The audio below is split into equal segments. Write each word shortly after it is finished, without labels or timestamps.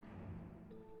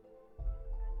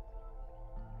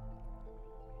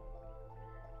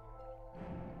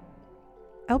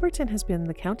Elberton has been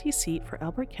the county seat for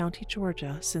Elbert County,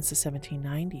 Georgia since the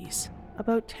 1790s,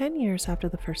 about 10 years after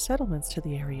the first settlements to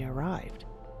the area arrived.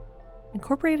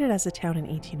 Incorporated as a town in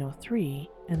 1803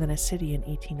 and then a city in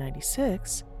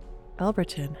 1896,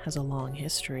 Elberton has a long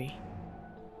history.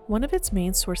 One of its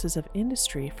main sources of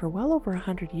industry for well over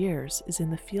 100 years is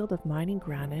in the field of mining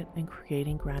granite and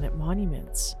creating granite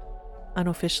monuments.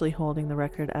 Unofficially holding the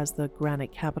record as the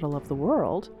granite capital of the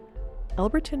world,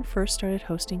 Elberton first started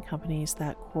hosting companies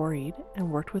that quarried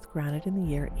and worked with granite in the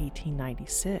year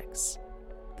 1896.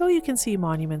 Though you can see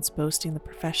monuments boasting the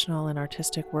professional and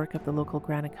artistic work of the local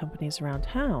granite companies around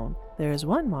town, there is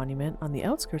one monument on the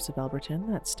outskirts of Elberton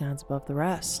that stands above the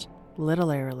rest,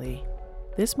 literally.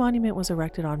 This monument was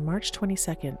erected on March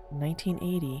 22,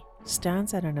 1980,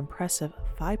 stands at an impressive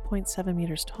 5.7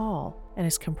 meters tall, and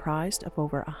is comprised of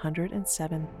over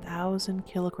 107,000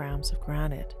 kilograms of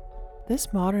granite.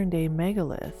 This modern-day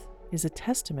megalith is a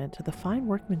testament to the fine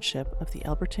workmanship of the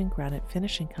Elberton Granite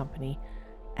Finishing Company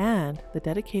and the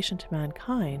dedication to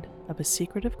mankind of a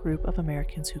secretive group of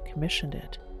Americans who commissioned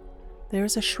it. There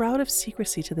is a shroud of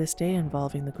secrecy to this day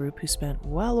involving the group who spent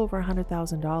well over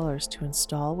 $100,000 to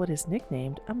install what is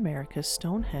nicknamed America's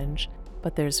Stonehenge,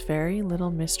 but there's very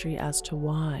little mystery as to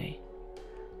why.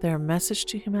 Their message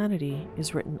to humanity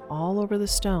is written all over the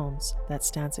stones that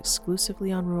stands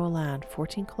exclusively on rural land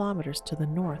 14 kilometers to the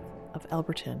north of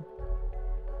Elberton.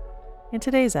 In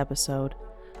today's episode,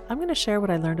 I'm going to share what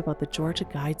I learned about the Georgia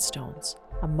Guidestones,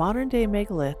 a modern-day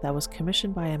megalith that was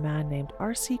commissioned by a man named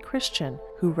R.C. Christian,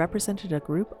 who represented a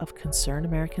group of concerned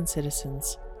American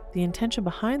citizens. The intention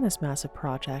behind this massive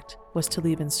project was to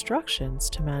leave instructions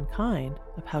to mankind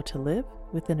of how to live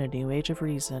within a new age of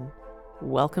reason.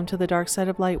 Welcome to the dark side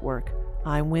of lightwork.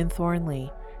 I'm Wynne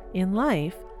Thornley. In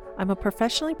life, I'm a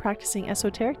professionally practicing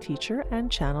esoteric teacher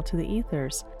and channel to the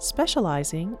ethers,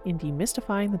 specializing in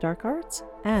demystifying the dark arts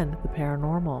and the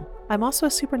paranormal. I'm also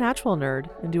a supernatural nerd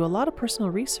and do a lot of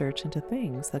personal research into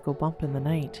things that go bump in the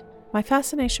night. My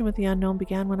fascination with the unknown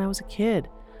began when I was a kid,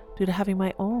 due to having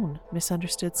my own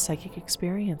misunderstood psychic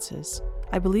experiences.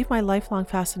 I believe my lifelong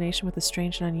fascination with the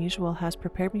strange and unusual has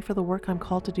prepared me for the work I'm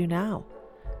called to do now,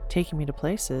 taking me to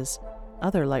places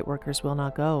other lightworkers will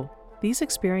not go. These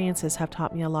experiences have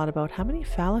taught me a lot about how many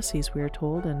fallacies we are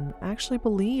told and actually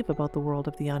believe about the world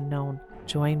of the unknown.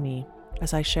 Join me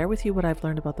as I share with you what I've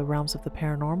learned about the realms of the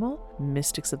paranormal,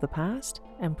 mystics of the past,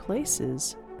 and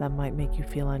places that might make you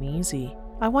feel uneasy.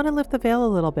 I want to lift the veil a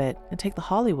little bit and take the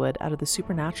Hollywood out of the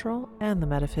supernatural and the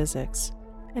metaphysics.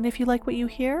 And if you like what you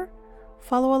hear,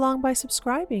 follow along by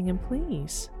subscribing, and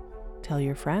please tell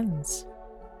your friends.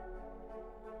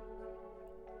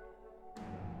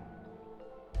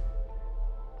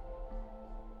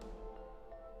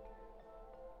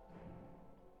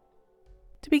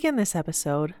 To begin this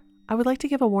episode, I would like to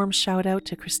give a warm shout out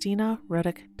to Christina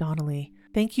Ruddick Donnelly.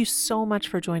 Thank you so much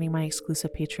for joining my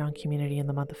exclusive Patreon community in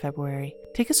the month of February.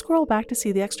 Take a scroll back to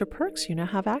see the extra perks you now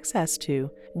have access to,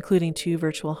 including 2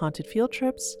 virtual haunted field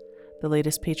trips, the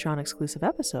latest Patreon exclusive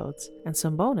episodes, and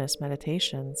some bonus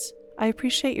meditations. I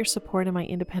appreciate your support in my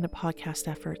independent podcast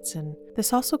efforts, and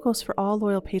this also goes for all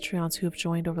loyal Patreons who have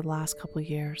joined over the last couple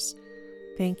years.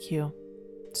 Thank you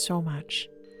so much.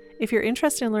 If you're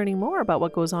interested in learning more about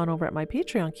what goes on over at my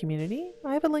Patreon community,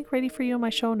 I have a link ready for you in my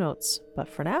show notes. But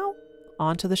for now,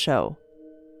 on to the show.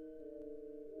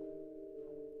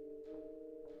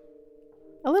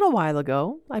 A little while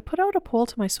ago, I put out a poll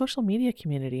to my social media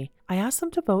community. I asked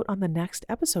them to vote on the next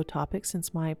episode topic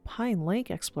since my Pine Lake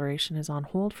exploration is on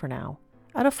hold for now.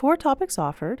 Out of 4 topics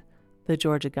offered, the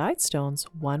Georgia Guidestones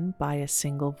won by a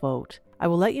single vote. I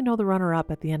will let you know the runner-up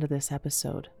at the end of this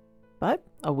episode. But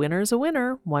a winner is a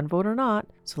winner, one vote or not,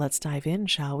 so let's dive in,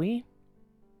 shall we?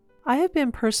 I have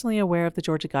been personally aware of the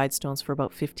Georgia Guidestones for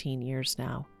about 15 years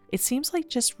now. It seems like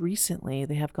just recently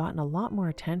they have gotten a lot more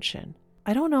attention.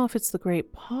 I don't know if it's the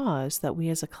great pause that we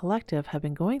as a collective have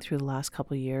been going through the last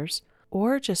couple of years,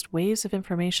 or just waves of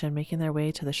information making their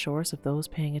way to the shores of those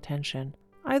paying attention.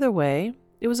 Either way,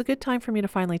 it was a good time for me to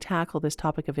finally tackle this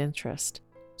topic of interest.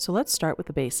 So let's start with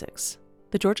the basics.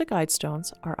 The Georgia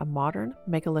Guidestones are a modern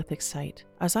megalithic site.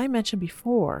 As I mentioned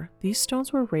before, these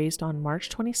stones were raised on March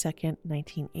 22,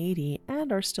 1980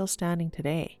 and are still standing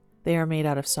today. They are made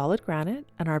out of solid granite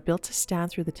and are built to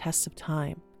stand through the tests of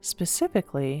time,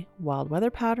 specifically wild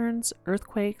weather patterns,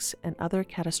 earthquakes, and other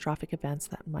catastrophic events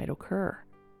that might occur.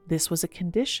 This was a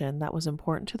condition that was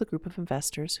important to the group of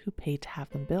investors who paid to have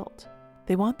them built.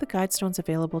 They want the Guidestones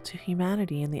available to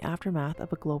humanity in the aftermath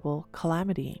of a global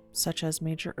calamity, such as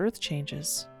major earth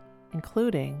changes,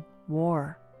 including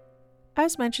war.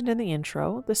 As mentioned in the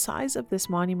intro, the size of this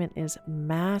monument is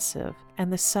massive,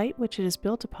 and the site which it is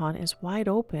built upon is wide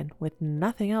open with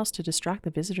nothing else to distract the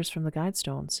visitors from the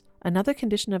Guidestones. Another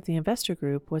condition of the investor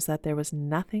group was that there was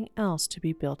nothing else to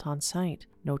be built on site.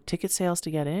 No ticket sales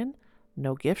to get in,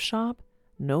 no gift shop,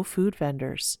 no food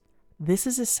vendors. This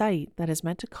is a site that is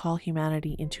meant to call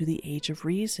humanity into the age of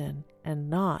reason and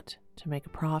not to make a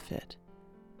profit.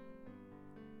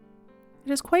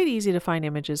 It is quite easy to find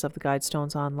images of the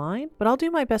Guidestones online, but I'll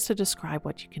do my best to describe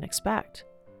what you can expect.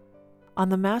 On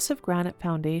the massive granite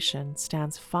foundation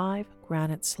stands 5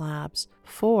 granite slabs.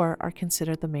 4 are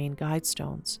considered the main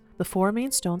Guidestones. The 4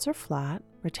 main stones are flat,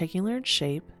 rectangular in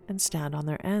shape, and stand on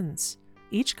their ends.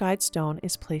 Each Guidestone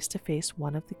is placed to face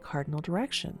one of the cardinal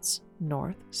directions: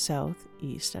 north, south,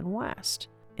 east, and west.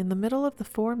 In the middle of the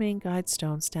 4 main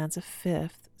Guidestones stands a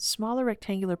 5th, smaller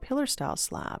rectangular pillar-style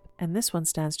slab, and this one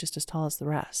stands just as tall as the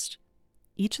rest.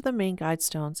 Each of the main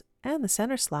Guidestones and the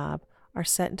center slab are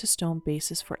set into stone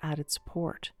bases for added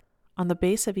support. On the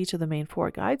base of each of the main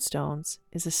 4 Guidestones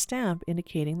is a stamp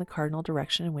indicating the cardinal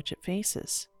direction in which it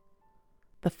faces.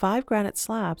 The 5 granite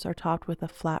slabs are topped with a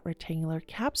flat rectangular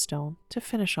capstone to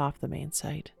finish off the main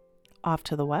site. Off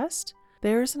to the west,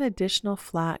 there is an additional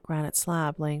flat granite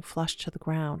slab laying flush to the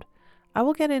ground. I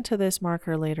will get into this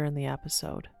marker later in the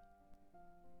episode.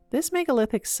 This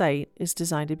megalithic site is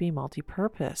designed to be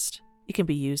multi-purposed. It can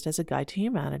be used as a guide to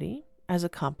humanity, as a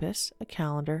compass, a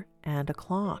calendar, and a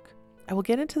clock. I will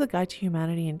get into the guide to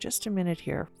humanity in just a minute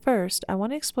here. First, I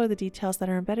want to explore the details that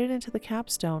are embedded into the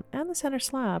capstone and the center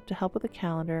slab to help with the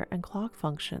calendar and clock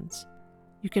functions.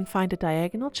 You can find a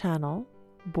diagonal channel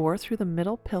bore through the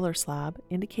middle pillar slab,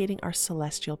 indicating our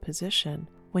celestial position.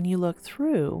 When you look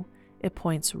through, it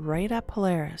points right at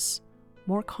Polaris,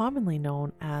 more commonly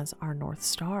known as our North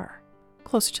Star.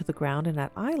 Closer to the ground and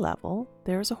at eye level,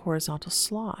 there is a horizontal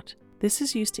slot. This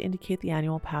is used to indicate the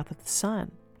annual path of the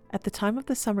sun. At the time of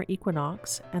the summer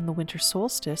equinox and the winter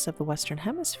solstice of the Western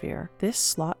Hemisphere, this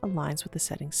slot aligns with the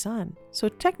setting sun. So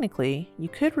technically, you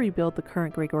could rebuild the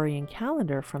current Gregorian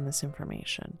calendar from this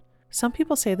information. Some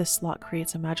people say this slot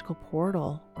creates a magical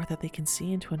portal or that they can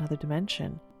see into another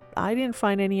dimension. I didn't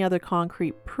find any other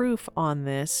concrete proof on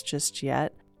this just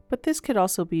yet, but this could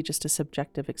also be just a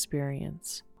subjective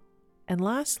experience. And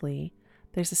lastly,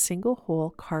 there's a single hole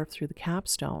carved through the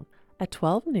capstone. At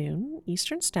 12 noon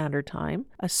Eastern Standard Time,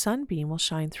 a sunbeam will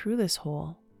shine through this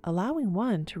hole, allowing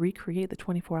one to recreate the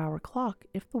 24-hour clock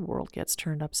if the world gets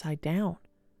turned upside down.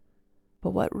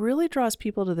 But what really draws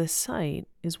people to this site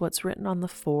is what's written on the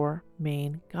 4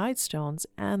 main Guidestones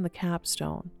and the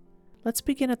capstone. Let's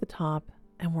begin at the top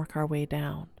and work our way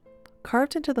down.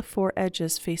 Carved into the 4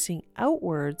 edges facing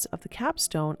outwards of the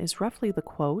capstone is roughly the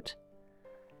quote,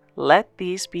 "Let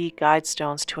these be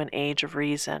Guidestones to an age of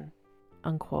reason,"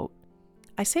 unquote.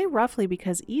 I say roughly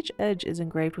because each edge is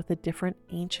engraved with a different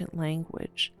ancient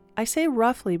language.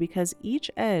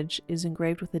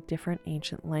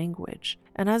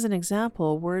 And as an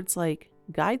example, words like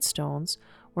Guidestones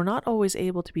were not always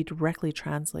able to be directly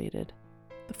translated.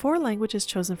 The 4 languages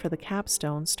chosen for the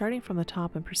capstone, starting from the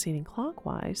top and proceeding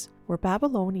clockwise, were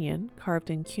Babylonian, carved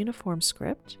in cuneiform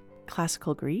script,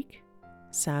 Classical Greek,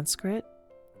 Sanskrit,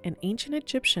 and Ancient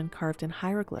Egyptian, carved in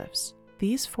hieroglyphs.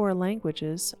 These 4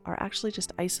 languages are actually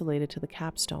just isolated to the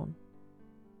capstone.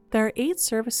 There are 8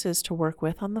 services to work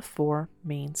with on the 4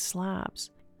 main slabs.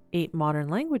 8 modern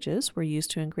languages were used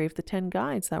to engrave the 10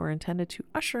 guides that were intended to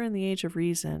usher in the Age of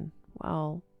Reason.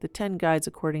 Well, the 10 guides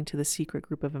according to the secret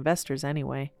group of investors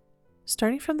anyway.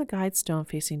 Starting from the Guidestone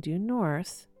facing due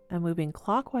north and moving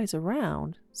clockwise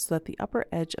around so that the upper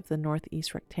edge of the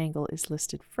northeast rectangle is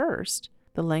listed first,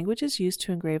 the languages used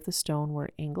to engrave the stone were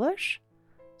English,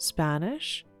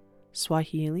 Spanish,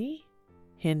 Swahili,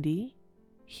 Hindi,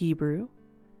 Hebrew,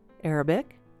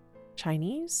 Arabic,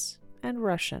 Chinese, and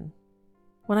Russian.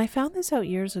 When I found this out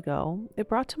years ago, it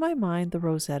brought to my mind the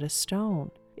Rosetta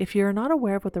Stone. If you're not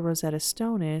aware of what the Rosetta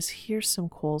Stone is, here's some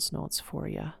Coles notes for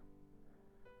you.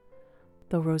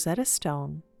 The Rosetta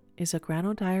Stone is a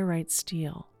granodiorite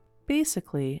stele,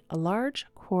 basically a large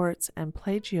quartz and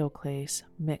plagioclase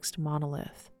mixed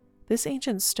monolith. This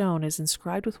ancient stone is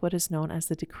inscribed with what is known as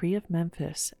the Decree of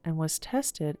Memphis and was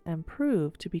tested and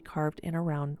proved to be carved in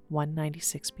around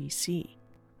 196 BC.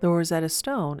 The Rosetta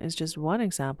Stone is just one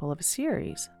example of a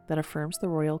series that affirms the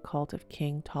royal cult of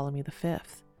King Ptolemy V.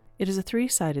 It is a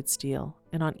 3-sided stele,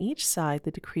 and on each side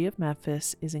the Decree of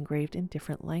Memphis is engraved in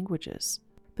different languages.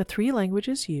 The 3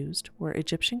 languages used were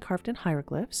Egyptian carved in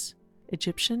hieroglyphs,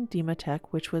 Egyptian Demotic,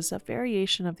 which was a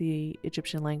variation of the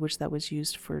Egyptian language that was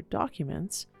used for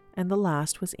documents, and the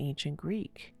last was Ancient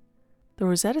Greek. The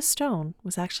Rosetta Stone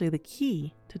was actually the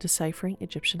key to deciphering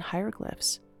Egyptian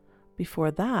hieroglyphs.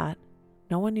 Before that,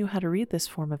 no one knew how to read this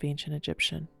form of ancient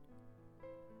Egyptian.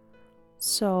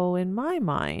 So, in my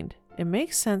mind, it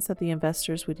makes sense that the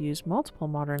investors would use multiple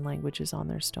modern languages on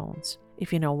their stones.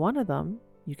 If you know one of them,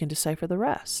 you can decipher the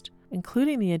rest,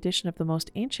 including the addition of the most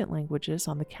ancient languages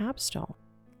on the capstone.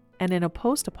 And in a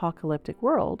post-apocalyptic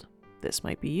world, this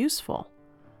might be useful.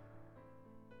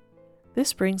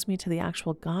 This brings me to the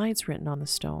actual guides written on the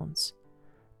stones.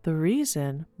 The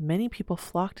reason many people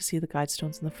flock to see the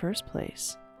Guidestones in the first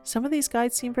place. Some of these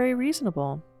guides seem very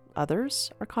reasonable,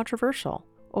 others are controversial.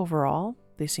 Overall,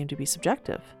 they seem to be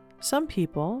subjective. Some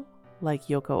people, like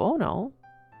Yoko Ono,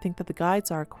 think that the guides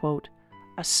are, quote,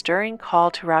 a stirring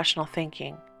call to rational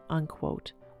thinking,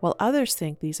 unquote, while others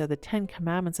think these are the 10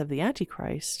 Commandments of the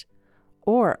Antichrist,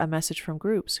 or a message from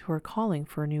groups who are calling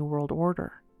for a new world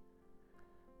order.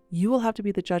 You will have to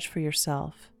be the judge for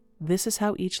yourself. This is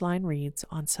how each line reads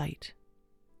on site.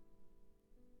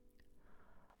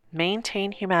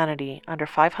 Maintain humanity under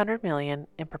 500 million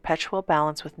in perpetual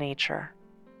balance with nature.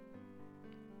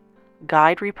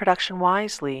 Guide reproduction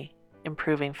wisely,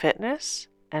 improving fitness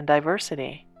and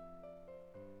diversity.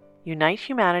 Unite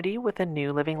humanity with a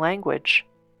new living language.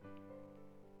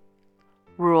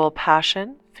 Rule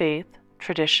passion, faith,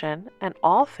 tradition, and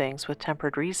all things with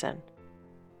tempered reason.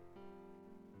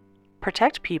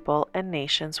 Protect people and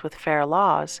nations with fair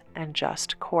laws and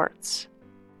just courts.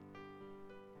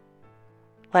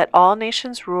 Let all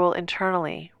nations rule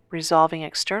internally, resolving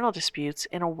external disputes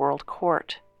in a world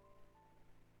court.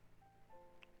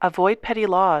 Avoid petty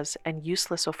laws and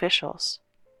useless officials.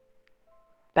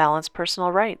 Balance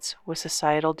personal rights with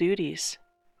societal duties.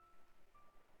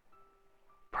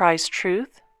 Prize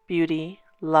truth, beauty,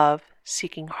 love,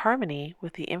 seeking harmony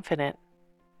with the infinite.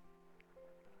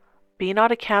 Be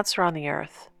not a cancer on the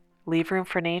earth. Leave room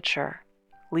for nature.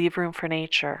 Leave room for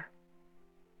nature.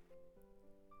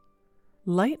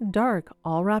 Light and dark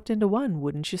all wrapped into one,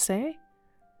 wouldn't you say?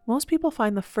 Most people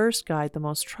find the first guide the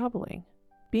most troubling.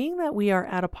 Being that we are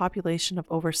at a population of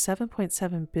over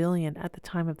 7.7 billion at the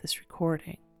time of this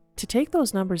recording, to take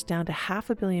those numbers down to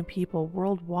 500 million people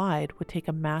worldwide would take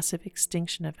a massive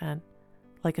extinction event,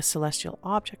 like a celestial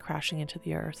object crashing into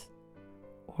the earth.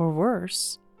 Or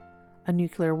worse, a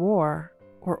nuclear war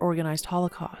or organized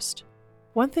holocaust.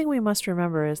 One thing we must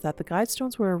remember is that the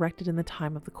Guidestones were erected in the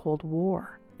time of the Cold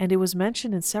War, and it was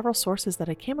mentioned in several sources that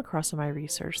I came across in my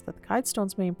research that the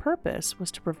Guidestones' main purpose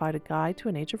was to provide a guide to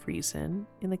an age of reason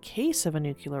in the case of a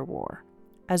nuclear war,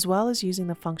 as well as using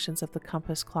the functions of the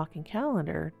compass, clock, and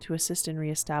calendar to assist in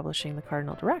re-establishing the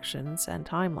cardinal directions and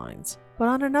timelines. But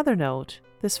on another note,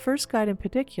 this first guide in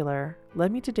particular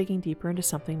led me to digging deeper into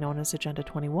something known as Agenda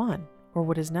 21, or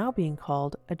what is now being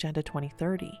called Agenda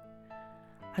 2030.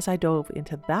 As I dove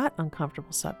into that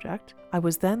uncomfortable subject, I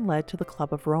was then led to the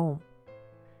Club of Rome.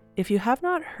 If you have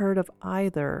not heard of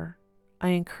either, I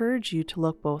encourage you to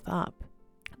look both up.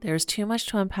 There's too much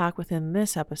to unpack within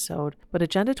this episode, but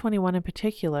Agenda 21 in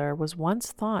particular was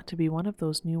once thought to be one of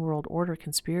those New World Order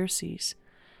conspiracies,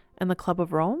 and the Club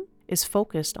of Rome is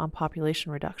focused on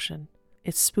population reduction.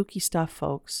 It's spooky stuff,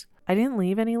 folks. I didn't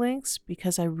leave any links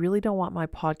because I really don't want my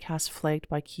podcast flagged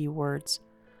by keywords,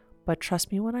 but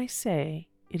trust me when I say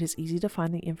it is easy to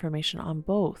find the information on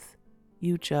both.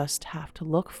 You just have to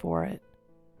look for it.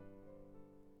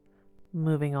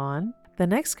 Moving on, the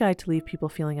next guide to leave people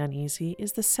feeling uneasy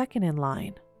is the second in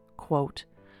line. Quote,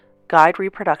 guide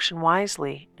reproduction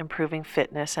wisely, improving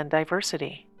fitness and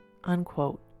diversity.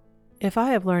 Unquote. If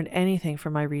I have learned anything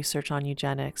from my research on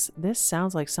eugenics, this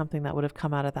sounds like something that would have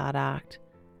come out of that act.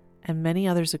 And many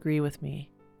others agree with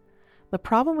me. The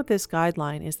problem with this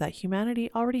guideline is that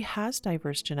humanity already has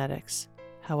diverse genetics.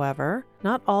 However,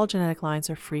 not all genetic lines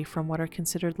are free from what are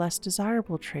considered less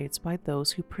desirable traits by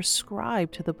those who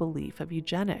prescribe to the belief of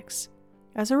eugenics.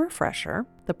 As a refresher,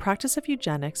 the practice of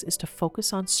eugenics is to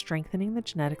focus on strengthening the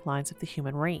genetic lines of the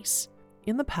human race.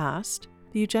 In the past,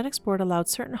 the Eugenics Board allowed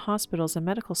certain hospitals and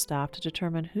medical staff to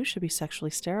determine who should be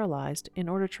sexually sterilized in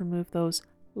order to remove those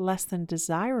less than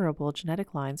desirable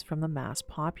genetic lines from the mass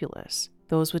populace.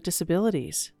 Those with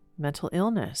disabilities, mental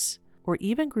illness, or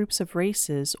even groups of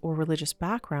races or religious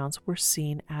backgrounds were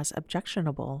seen as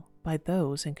objectionable by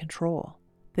those in control.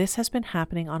 This has been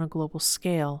happening on a global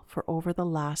scale for over the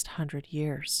last 100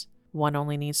 years. One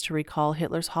only needs to recall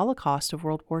Hitler's Holocaust of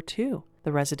World War II,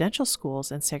 the residential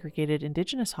schools and segregated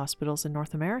indigenous hospitals in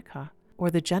North America, or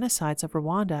the genocides of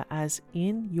Rwanda as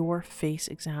in-your-face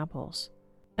examples.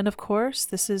 And of course,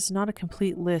 this is not a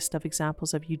complete list of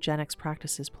examples of eugenics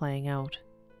practices playing out.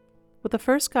 With the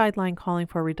first guideline calling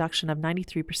for a reduction of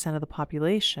 93% of the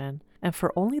population, and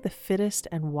for only the fittest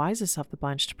and wisest of the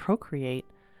bunch to procreate,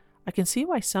 I can see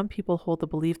why some people hold the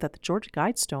belief that the Georgia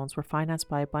Guidestones were financed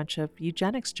by a bunch of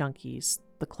eugenics junkies,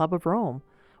 the Club of Rome,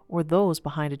 or those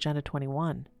behind Agenda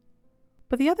 21.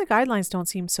 But the other guidelines don't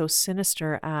seem so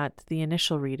sinister at the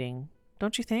initial reading,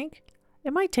 don't you think?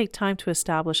 It might take time to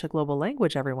establish a global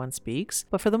language everyone speaks,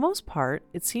 but for the most part,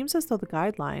 it seems as though the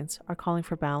guidelines are calling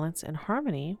for balance and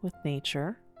harmony with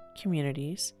nature,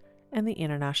 communities, and the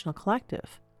international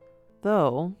collective.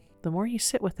 Though, the more you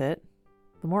sit with it,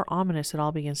 the more ominous it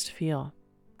all begins to feel.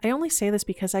 I only say this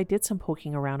because I did some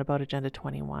poking around about Agenda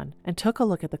 21 and took a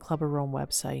look at the Club of Rome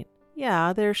website.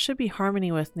 Yeah, there should be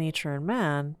harmony with nature and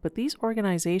man, but these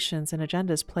organizations and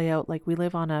agendas play out like we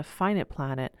live on a finite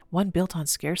planet, one built on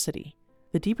scarcity.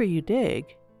 The deeper you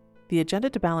dig, the agenda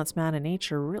to balance man and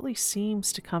nature really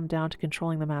seems to come down to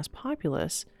controlling the mass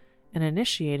populace and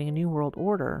initiating a new world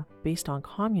order based on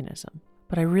communism.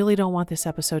 But I really don't want this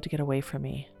episode to get away from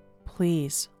me.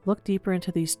 Please, look deeper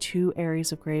into these two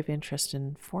areas of grave interest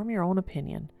and form your own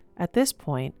opinion. At this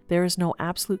point, there is no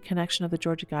absolute connection of the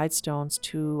Georgia Guidestones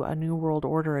to a New World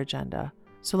Order agenda.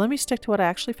 So let me stick to what I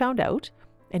actually found out,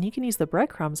 and you can use the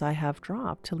breadcrumbs I have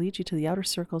dropped to lead you to the outer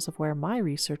circles of where my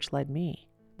research led me.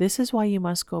 This is why you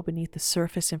must go beneath the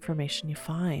surface information you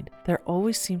find. There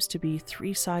always seems to be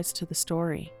three sides to the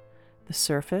story. The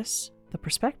surface, the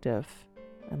perspective,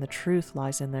 and the truth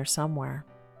lies in there somewhere.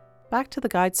 Back to the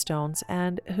Guidestones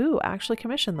and who actually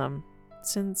commissioned them,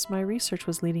 since my research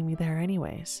was leading me there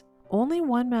anyways. Only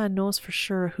one man knows for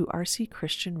sure who R.C.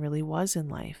 Christian really was in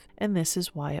life, and this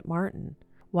is Wyatt Martin.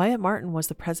 Wyatt Martin was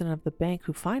the president of the bank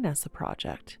who financed the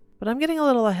project. But I'm getting a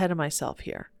little ahead of myself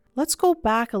here. Let's go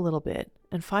back a little bit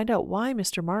and find out why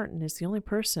Mr. Martin is the only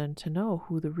person to know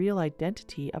who the real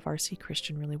identity of R.C.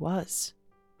 Christian really was.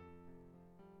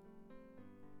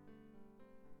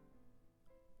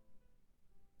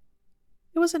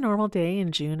 It was a normal day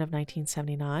in June of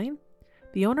 1979.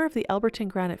 The owner of the Elberton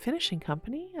Granite Finishing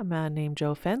Company, a man named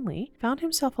Joe Fenley, found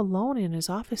himself alone in his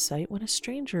office site when a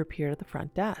stranger appeared at the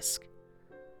front desk.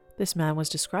 This man was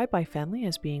described by Fenley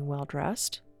as being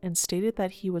well-dressed and stated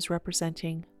that he was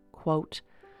representing, quote,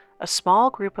 a small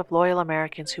group of loyal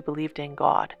Americans who believed in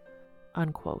God,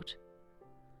 unquote.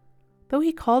 Though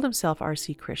he called himself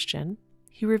R.C. Christian,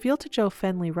 he revealed to Joe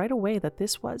Fenley right away that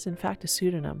this was in fact a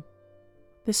pseudonym.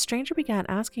 This stranger began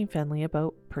asking Fenley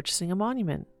about purchasing a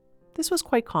monument. This was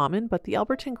quite common, but the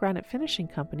Elberton Granite Finishing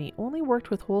Company only worked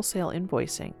with wholesale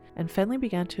invoicing, and Fenley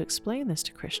began to explain this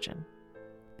to Christian.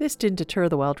 This didn't deter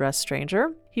the well-dressed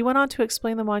stranger. He went on to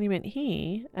explain the monument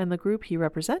he, and the group he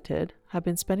represented, had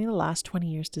been spending the last 20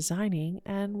 years designing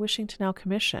and wishing to now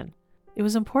commission. It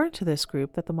was important to this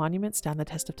group that the monument stand the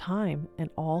test of time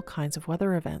and all kinds of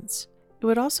weather events. It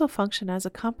would also function as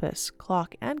a compass,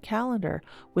 clock, and calendar,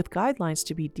 with guidelines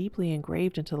to be deeply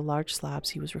engraved into the large slabs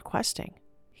he was requesting.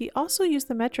 He also used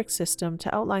the metric system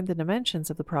to outline the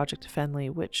dimensions of the project to Fenley,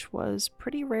 which was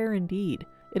pretty rare indeed.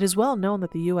 It is well known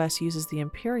that the US uses the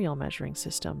imperial measuring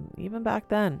system, even back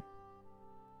then.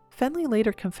 Fenley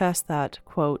later confessed that,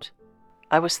 quote,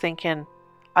 I was thinking,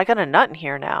 I got a nut in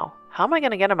here now. How am I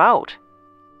going to get him out?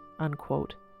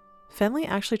 Unquote. Fenley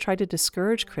actually tried to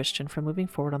discourage Christian from moving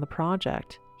forward on the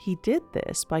project. He did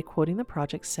this by quoting the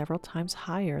project several times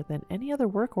higher than any other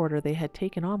work order they had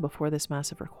taken on before this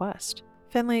massive request.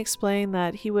 Fenley explained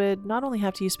that he would not only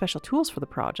have to use special tools for the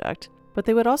project, but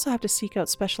they would also have to seek out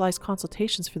specialized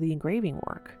consultations for the engraving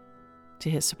work. To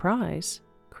his surprise,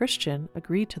 Christian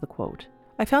agreed to the quote.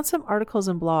 I found some articles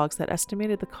and blogs that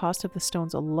estimated the cost of the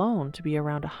stones alone to be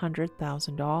around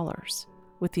 $100,000,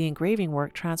 with the engraving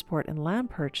work, transport, and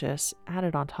land purchase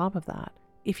added on top of that.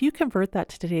 If you convert that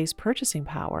to today's purchasing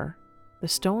power, the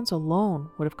stones alone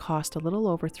would have cost a little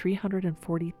over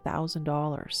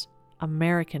 $340,000,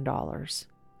 American dollars.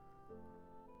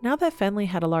 Now that Fenley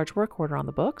had a large work order on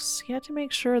the books, he had to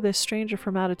make sure this stranger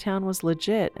from out of town was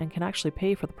legit and can actually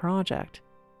pay for the project.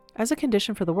 As a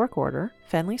condition for the work order,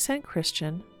 Fenley sent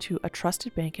Christian to a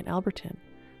trusted bank in Elberton,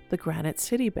 the Granite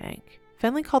City Bank.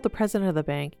 Fenley called the president of the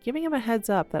bank, giving him a heads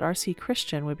up that R.C.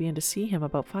 Christian would be in to see him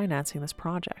about financing this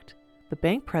project. The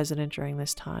bank president during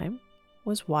this time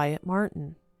was Wyatt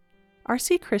Martin.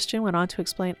 R.C. Christian went on to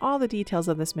explain all the details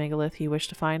of this megalith he wished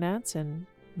to finance, and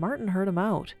Martin heard him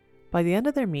out. By the end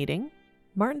of their meeting,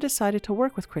 Martin decided to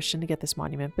work with Christian to get this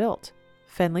monument built.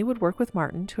 Fenley would work with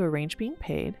Martin to arrange being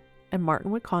paid, and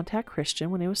Martin would contact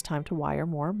Christian when it was time to wire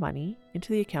more money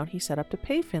into the account he set up to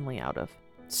pay Fenley out of.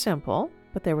 Simple,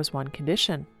 but there was one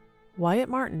condition. Wyatt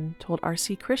Martin told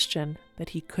R.C. Christian that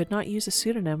he could not use a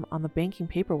pseudonym on the banking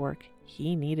paperwork.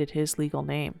 He needed his legal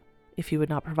name. If he would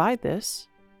not provide this,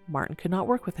 Martin could not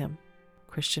work with him.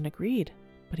 Christian agreed.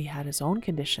 but he had his own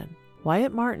condition.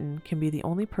 Wyatt Martin can be the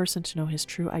only person to know his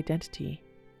true identity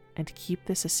and to keep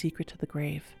this a secret to the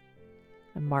grave.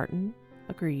 And Martin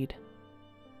agreed.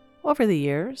 Over the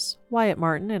years, Wyatt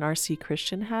Martin and R.C.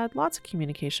 Christian had lots of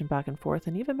communication back and forth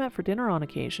and even met for dinner on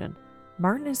occasion.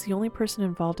 Martin is the only person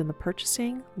involved in the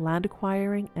purchasing, land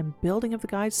acquiring, and building of the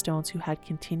Guidestones who had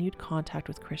continued contact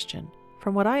with Christian.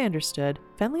 From what I understood,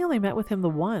 Fenley only met with him the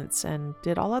once and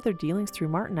did all other dealings through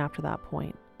Martin after that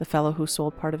point. The fellow who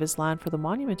sold part of his land for the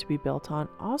monument to be built on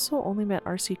also only met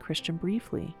R.C. Christian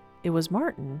briefly. It was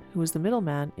Martin who was the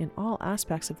middleman in all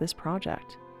aspects of this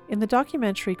project. In the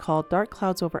documentary called Dark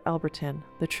Clouds Over Elberton,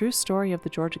 the true story of the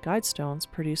Georgia Guidestones,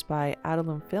 produced by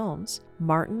Adalum Films,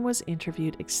 Martin was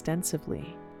interviewed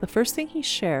extensively. The first thing he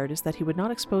shared is that he would not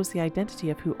expose the identity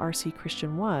of who R.C.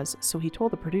 Christian was, so he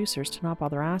told the producers to not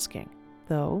bother asking.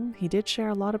 Though, he did share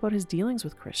a lot about his dealings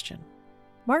with Christian.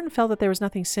 Martin felt that there was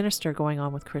nothing sinister going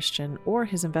on with Christian or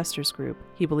his investors group.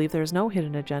 He believed there was no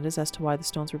hidden agendas as to why the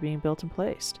stones were being built and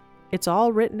placed. It's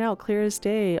all written out clear as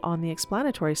day on the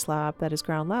explanatory slab that is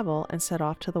ground level and set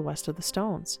off to the west of the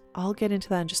stones. I'll get into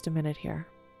that in just a minute here.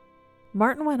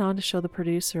 Martin went on to show the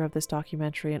producer of this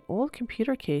documentary an old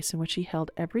computer case in which he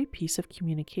held every piece of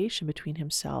communication between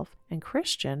himself and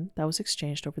Christian that was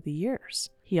exchanged over the years.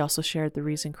 He also shared the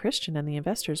reason Christian and the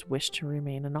investors wished to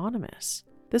remain anonymous.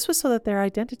 This was so that their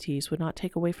identities would not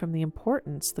take away from the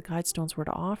importance the Guidestones were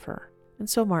to offer. And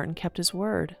so Martin kept his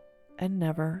word and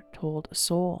never told a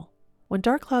soul. When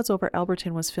Dark Clouds Over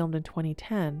Elberton was filmed in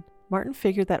 2010, Martin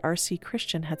figured that R.C.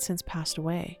 Christian had since passed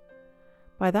away.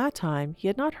 By that time, he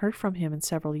had not heard from him in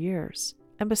several years,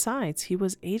 and besides, he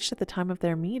was aged at the time of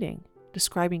their meeting,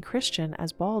 describing Christian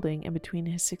as balding and between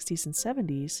his 60s and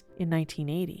 70s in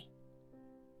 1980.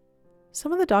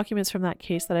 Some of the documents from that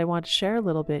case that I want to share a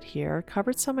little bit here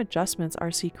covered some adjustments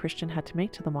R.C. Christian had to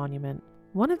make to the monument.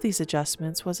 One of these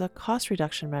adjustments was a cost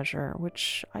reduction measure,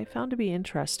 which I found to be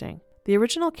interesting. The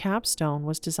original capstone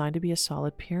was designed to be a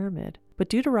solid pyramid, but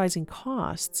due to rising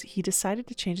costs, he decided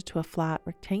to change it to a flat,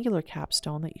 rectangular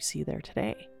capstone that you see there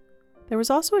today. There was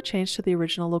also a change to the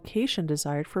original location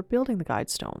desired for building the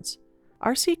Guidestones.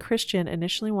 R.C. Christian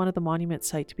initially wanted the monument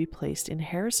site to be placed in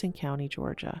Harrison County,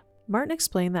 Georgia. Martin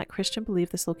explained that Christian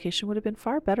believed this location would have been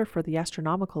far better for the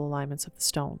astronomical alignments of the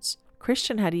stones.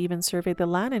 Christian had even surveyed the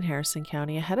land in Harrison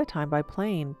County ahead of time by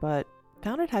plane, but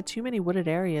found it had too many wooded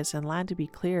areas and land to be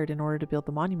cleared in order to build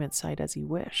the monument site as he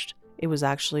wished. It was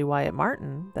actually Wyatt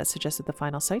Martin that suggested the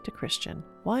final site to Christian,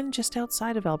 one just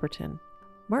outside of Elberton.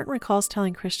 Martin recalls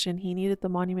telling Christian he needed the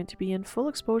monument to be in full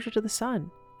exposure to the sun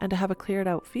and to have a cleared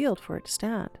out field for it to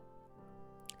stand.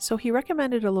 So he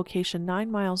recommended a location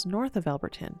 9 miles north of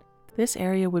Elberton. This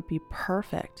area would be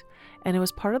perfect, and it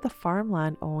was part of the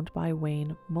farmland owned by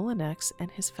Wayne Mullinex and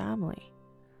his family.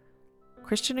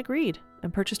 Christian agreed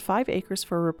and purchased 5 acres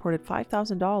for a reported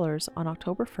 $5,000 on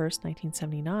October 1,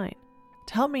 1979.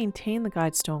 To help maintain the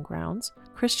Guidestone grounds,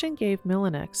 Christian gave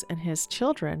Mullinex and his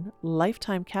children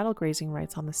lifetime cattle grazing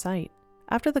rights on the site.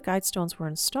 After the Guidestones were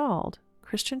installed,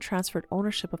 Christian transferred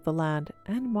ownership of the land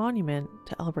and monument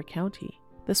to Elbert County.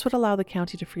 This would allow the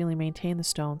county to freely maintain the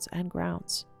stones and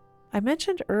grounds. I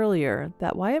mentioned earlier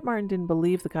that Wyatt Martin didn't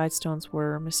believe the Guidestones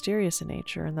were mysterious in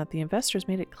nature and that the investors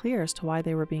made it clear as to why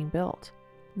they were being built.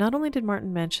 Not only did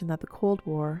Martin mention that the Cold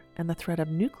War and the threat of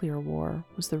nuclear war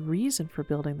was the reason for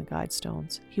building the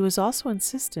Guidestones, he was also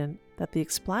insistent that the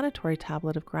explanatory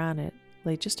tablet of granite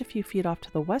laid just a few feet off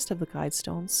to the west of the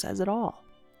Guidestones says it all.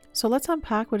 So let's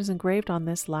unpack what is engraved on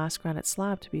this last granite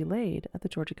slab to be laid at the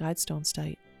Georgia Guidestone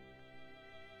site.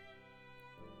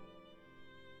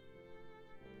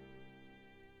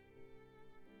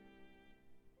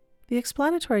 The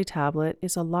explanatory tablet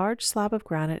is a large slab of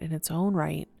granite in its own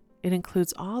right. It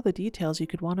includes all the details you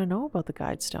could want to know about the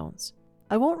Guidestones.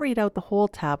 I won't read out the whole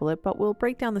tablet, but we'll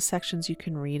break down the sections you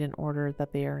can read in order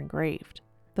that they are engraved.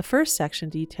 The first section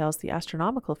details the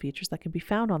astronomical features that can be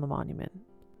found on the monument.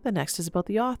 The next is about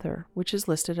the author, which is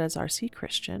listed as R.C.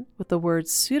 Christian, with the word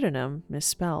pseudonym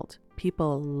misspelled.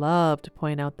 People love to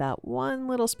point out that one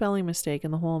little spelling mistake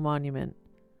in the whole monument.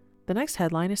 The next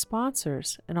headline is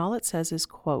sponsors, and all it says is,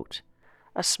 quote,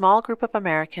 "A small group of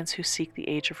Americans who seek the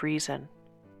age of reason,"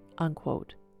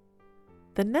 unquote.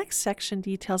 The next section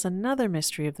details another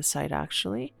mystery of the site,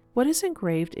 actually. What is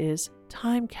engraved is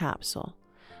time capsule,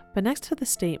 but next to the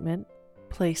statement,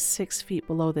 placed 6 feet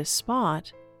below this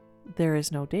spot, there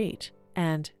is no date.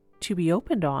 And to be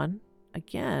opened on,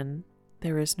 again,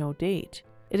 there is no date.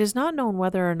 It is not known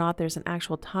whether or not there's an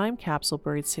actual time capsule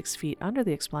buried 6 feet under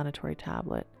the explanatory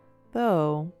tablet,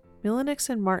 though Mullinex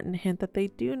and Martin hint that they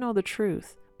do know the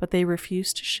truth, but they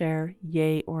refused to share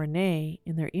yay or nay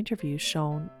in their interviews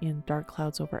shown in Dark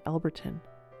Clouds over Elberton.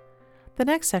 The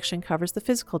next section covers the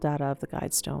physical data of the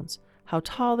Guidestones, how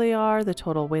tall they are, the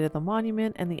total weight of the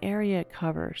monument, and the area it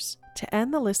covers. To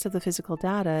end the list of the physical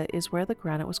data is where the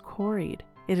granite was quarried.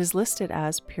 It is listed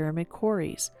as Pyramid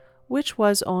Quarries, which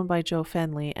was owned by Joe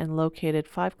Fenley and located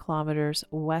 5 kilometers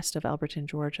west of Elberton,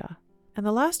 Georgia. And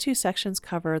the last 2 sections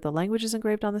cover the languages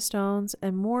engraved on the stones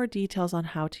and more details on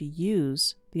how to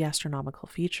use the astronomical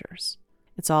features.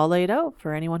 It's all laid out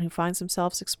for anyone who finds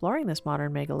themselves exploring this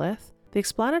modern megalith. The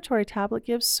explanatory tablet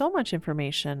gives so much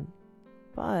information,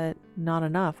 but not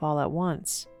enough all at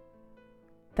once.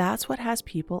 That's what has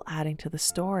people adding to the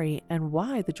story and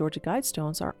why the Georgia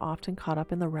Guidestones are often caught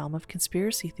up in the realm of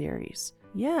conspiracy theories.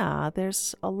 Yeah,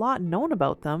 there's a lot known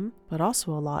about them, but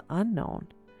also a lot unknown.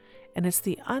 And it's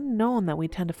the unknown that we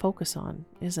tend to focus on,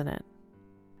 isn't it?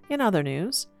 In other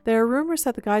news, there are rumors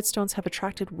that the Guidestones have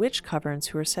attracted witch covens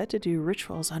who are said to do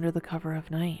rituals under the cover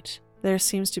of night. There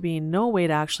seems to be no way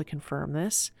to actually confirm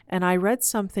this, and I read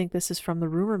some think this is from the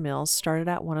rumor mills started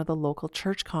at one of the local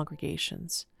church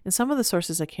congregations. In some of the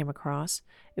sources I came across,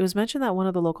 it was mentioned that one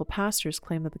of the local pastors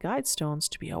claimed that the Guidestones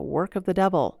to be a work of the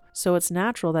devil, so it's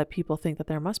natural that people think that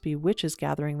there must be witches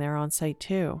gathering there on site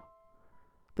too.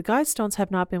 The Guidestones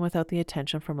have not been without the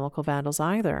attention from local vandals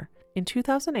either. In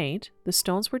 2008, the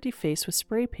stones were defaced with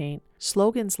spray paint.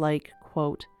 Slogans like,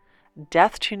 quote,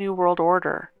 "Death to New World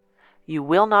Order," "You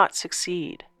will not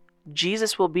succeed,"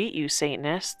 "Jesus will beat you,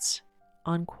 Satanists,"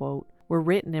 unquote, were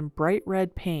written in bright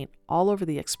red paint all over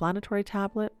the explanatory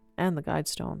tablet and the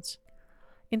Guidestones.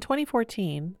 In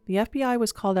 2014, the FBI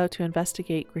was called out to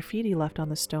investigate graffiti left on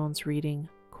the stones reading,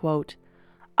 quote,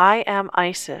 "I am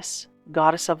Isis,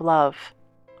 goddess of love,"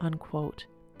 unquote.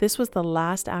 This was the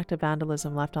last act of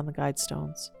vandalism left on the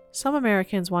Guidestones. Some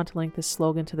Americans want to link this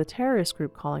slogan to the terrorist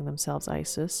group calling themselves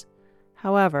ISIS.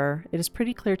 However, it is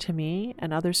pretty clear to me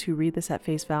and others who read this at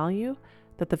face value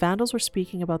that the vandals were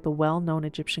speaking about the well-known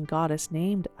Egyptian goddess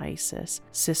named Isis,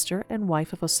 sister and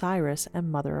wife of Osiris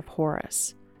and mother of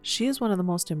Horus. She is one of the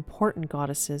most important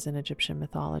goddesses in Egyptian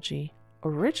mythology,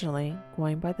 originally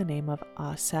going by the name of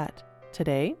Aset.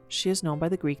 Today, she is known by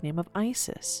the Greek name of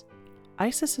Isis.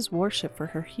 Isis is worshipped for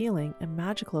her healing and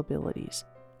magical abilities.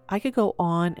 I could go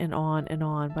on and on and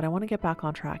on, but I want to get back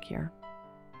on track here.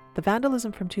 The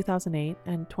vandalism from 2008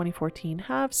 and 2014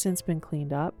 have since been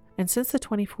cleaned up, and since the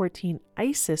 2014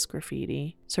 ISIS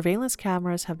graffiti, surveillance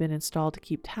cameras have been installed to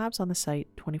keep tabs on the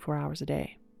site 24 hours a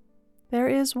day. There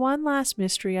is one last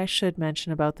mystery I should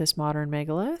mention about this modern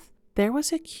megalith. There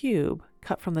was a cube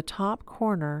cut from the top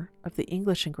corner of the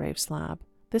English engraved slab.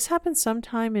 This happened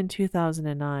sometime in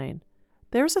 2009.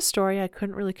 There was a story I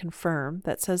couldn't really confirm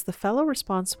that says the fellow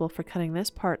responsible for cutting this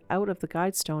part out of the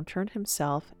Guidestone turned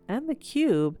himself and the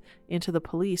cube into the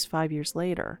police 5 years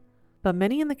later. But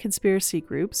many in the conspiracy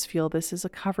groups feel this is a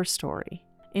cover story.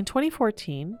 In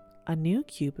 2014, a new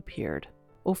cube appeared.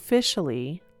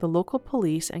 Officially, the local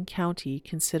police and county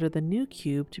consider the new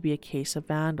cube to be a case of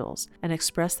vandals and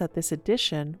express that this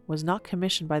addition was not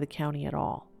commissioned by the county at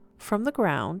all. From the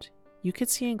ground, you could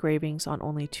see engravings on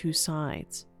only 2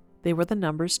 sides. They were the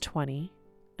numbers 20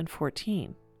 and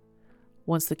 14.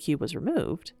 Once the cube was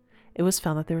removed, it was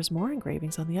found that there was more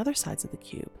engravings on the other sides of the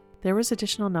cube. There was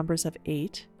additional numbers of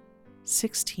 8,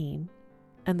 16,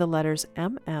 and the letters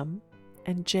MM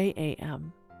and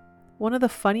JAM. One of the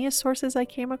funniest sources I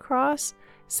came across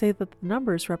say that the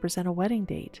numbers represent a wedding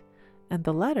date, and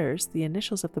the letters the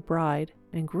initials of the bride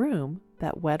and groom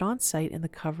that wed on site in the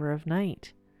cover of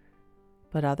night.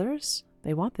 But others,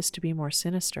 they want this to be more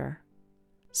sinister.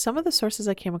 Some of the sources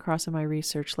I came across in my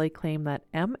research lay claim that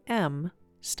MM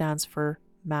stands for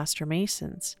Master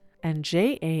Masons and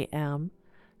JAM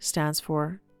stands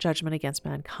for Judgment Against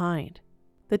Mankind.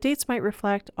 The dates might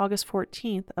reflect August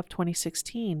 14th of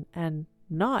 2016 and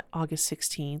not August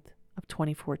 16th of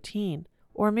 2014,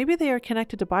 or maybe they are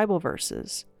connected to Bible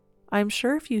verses. I'm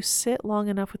sure if you sit long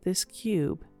enough with this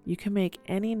cube, you can make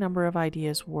any number of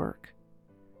ideas work.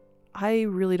 I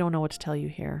really don't know what to tell you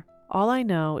here. All I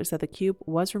know is that the cube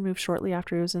was removed shortly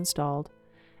after it was installed,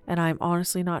 and I'm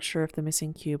honestly not sure if the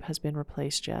missing cube has been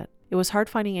replaced yet. It was hard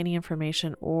finding any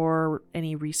information or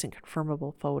any recent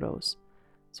confirmable photos,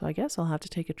 so I guess I'll have to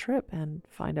take a trip and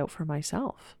find out for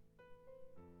myself.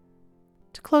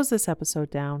 To close this episode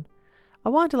down, I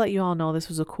wanted to let you all know this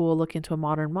was a cool look into a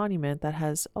modern monument that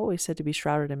has always said to be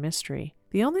shrouded in mystery.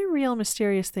 The only real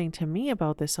mysterious thing to me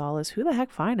about this all is who the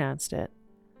heck financed it.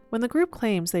 When the group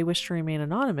claims they wish to remain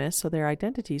anonymous so their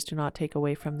identities do not take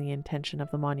away from the intention of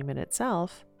the monument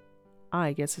itself,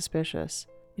 I get suspicious.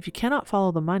 If you cannot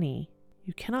follow the money,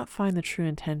 you cannot find the true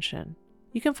intention.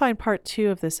 You can find part 2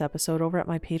 of this episode over at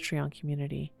my Patreon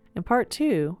community. In part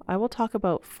 2, I will talk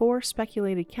about 4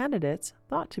 speculated candidates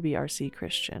thought to be RC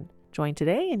Christian. Join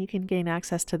today and you can gain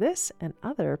access to this and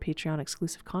other Patreon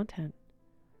exclusive content.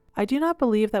 I do not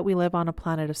believe that we live on a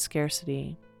planet of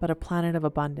scarcity, but a planet of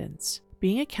abundance.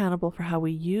 Being accountable for how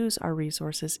we use our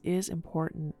resources is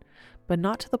important, but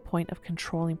not to the point of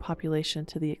controlling population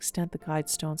to the extent the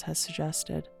Guidestones has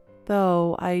suggested.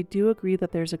 Though I do agree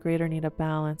that there's a greater need of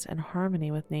balance and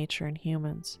harmony with nature and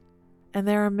humans. And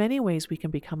there are many ways we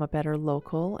can become a better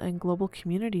local and global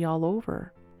community all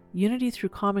over. Unity through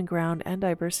common ground and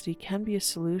diversity can be a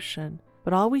solution,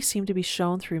 but all we seem to be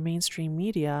shown through mainstream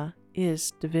media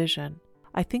is division.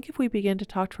 I think if we begin to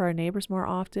talk to our neighbors more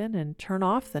often and turn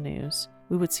off the news,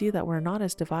 we would see that we're not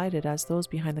as divided as those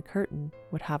behind the curtain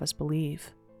would have us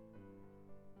believe.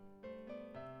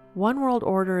 One world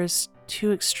order is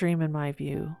too extreme in my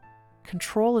view.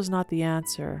 Control is not the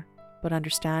answer, but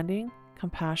understanding,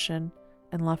 compassion,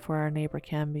 and love for our neighbor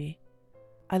can be.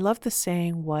 I love the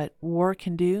saying, what war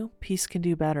can do, peace can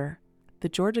do better. The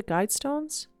Georgia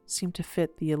Guidestones seem to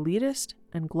fit the elitist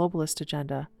and globalist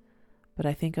agenda, but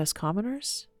I think as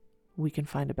commoners, we can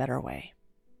find a better way.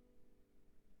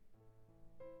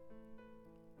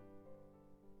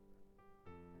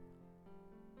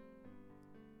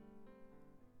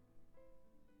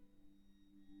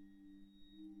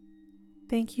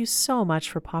 Thank you so much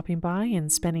for popping by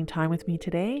and spending time with me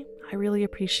today. I really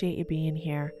appreciate you being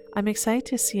here. I'm excited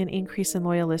to see an increase in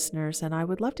loyal listeners, and I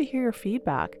would love to hear your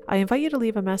feedback. I invite you to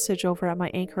leave a message over at my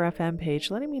Anchor FM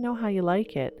page letting me know how you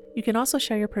like it. You can also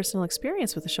share your personal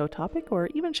experience with the show topic or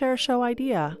even share a show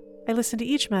idea. I listen to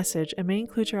each message and may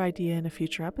include your idea in a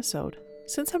future episode.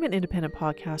 Since I'm an independent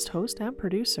podcast host and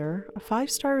producer, a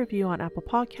 5-star review on Apple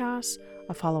Podcasts,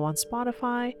 a follow on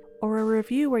Spotify, or a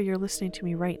review where you're listening to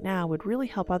me right now would really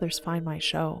help others find my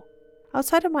show.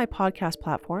 Outside of my podcast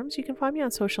platforms, you can find me on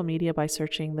social media by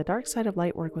searching The Dark Side of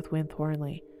Light Work with Wynn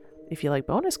Thornley. If you like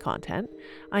bonus content,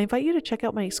 I invite you to check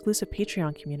out my exclusive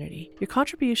Patreon community. Your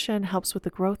contribution helps with the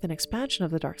growth and expansion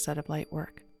of The Dark Side of Light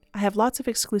Work. I have lots of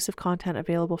exclusive content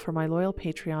available for my loyal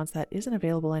Patreons that isn't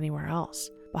available anywhere else.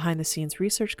 Behind the scenes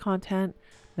research content,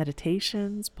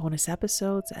 meditations, bonus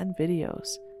episodes, and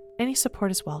videos. Any support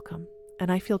is welcome,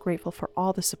 and I feel grateful for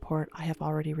all the support I have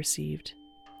already received.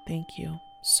 Thank you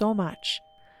so much.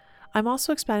 I'm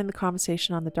also expanding the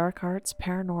conversation on the dark arts,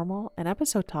 paranormal, and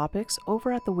episode topics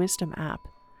over at the Wisdom app.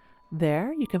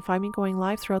 There, you can find me going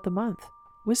live throughout the month.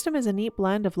 Wisdom is a neat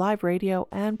blend of live radio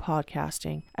and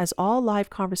podcasting, as all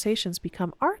live conversations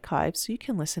become archives so you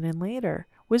can listen in later.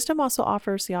 Wisdom also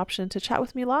offers the option to chat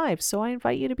with me live, so I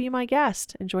invite you to be my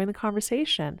guest and join the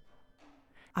conversation.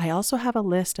 I also have a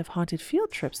list of haunted field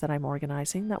trips that I'm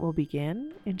organizing that will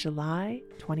begin in July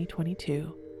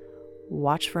 2022.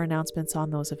 Watch for announcements on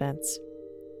those events.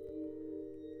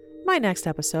 My next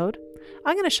episode,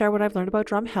 I'm going to share what I've learned about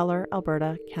Drumheller,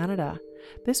 Alberta, Canada.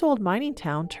 This old mining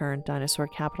town turned dinosaur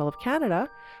capital of Canada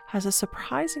has a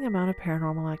surprising amount of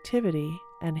paranormal activity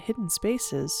and hidden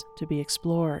spaces to be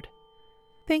explored.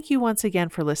 Thank you once again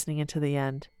for listening into the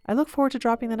end. I look forward to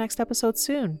dropping the next episode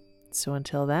soon. So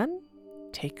until then,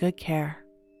 take good care.